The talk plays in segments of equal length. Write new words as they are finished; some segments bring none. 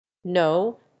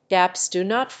No, gaps do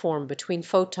not form between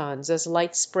photons as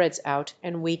light spreads out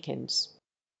and weakens.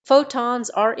 Photons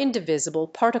are indivisible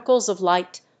particles of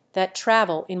light that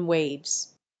travel in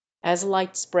waves. As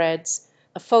light spreads,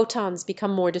 the photons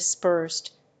become more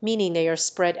dispersed, meaning they are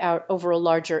spread out over a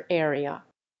larger area.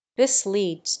 This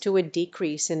leads to a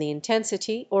decrease in the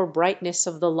intensity or brightness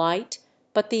of the light,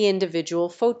 but the individual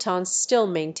photons still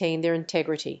maintain their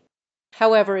integrity.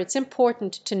 However, it's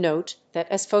important to note that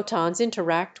as photons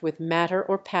interact with matter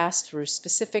or pass through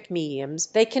specific mediums,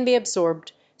 they can be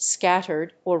absorbed,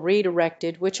 scattered, or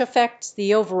redirected, which affects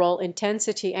the overall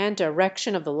intensity and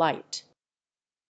direction of the light.